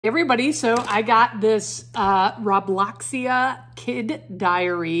Everybody, so I got this Robloxia Kid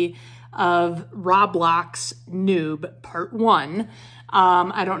Diary of Roblox Noob Part 1.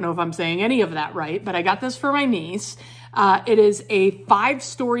 I don't know if I'm saying any of that right, but I got this for my niece. It is a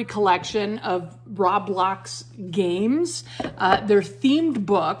 5-story collection of Roblox games. They're themed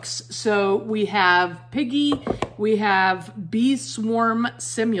books. So we have Piggy, we have Bee Swarm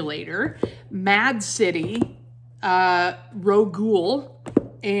Simulator, Mad City, Rogul,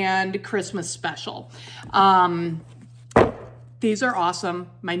 and Christmas Special. These are awesome.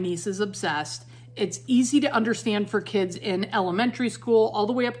 My niece is obsessed. It's easy to understand for kids in elementary school all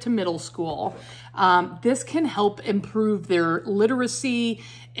the way up to middle school. This can help improve their literacy,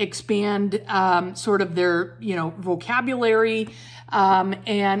 expand sort of their, vocabulary.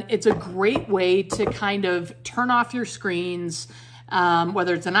 And it's a great way to kind of turn off your screens,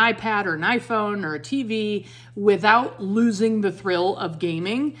 whether it's an iPad or an iPhone or a TV, without losing the thrill of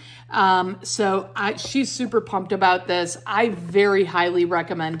gaming. She's super pumped about this. I very highly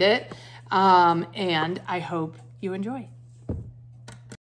recommend it. And I hope you enjoy.